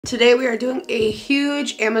Today we are doing a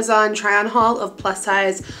huge Amazon try-on haul of plus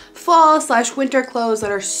size fall/winter clothes that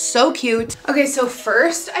are so cute. Okay, so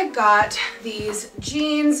first I got these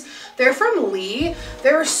jeans. They're from Lee.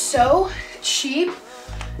 They're so cheap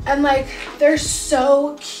and like they're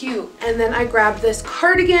so cute. And then I grabbed this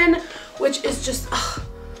cardigan, which is just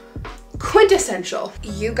quintessential.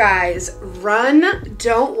 You guys, run,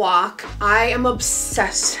 don't walk. I am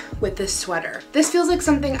obsessed with this sweater. This feels like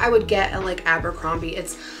something I would get at like Abercrombie.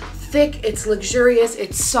 It's thick, it's luxurious,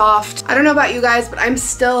 it's soft. I don't know about you guys, but I'm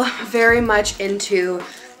still very much into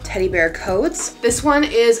teddy bear coats. This one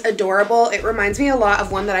is adorable. It reminds me a lot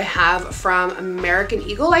of one that I have from American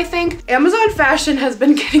Eagle, I think. Amazon fashion has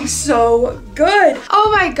been getting so good.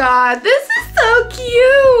 Oh my God, this is so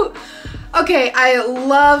cute. Okay, I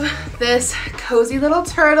love this cozy little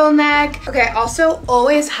turtleneck. Okay, I also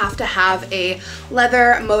always have to have a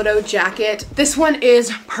leather moto jacket. This one is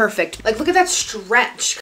perfect. Like, look at that stretch.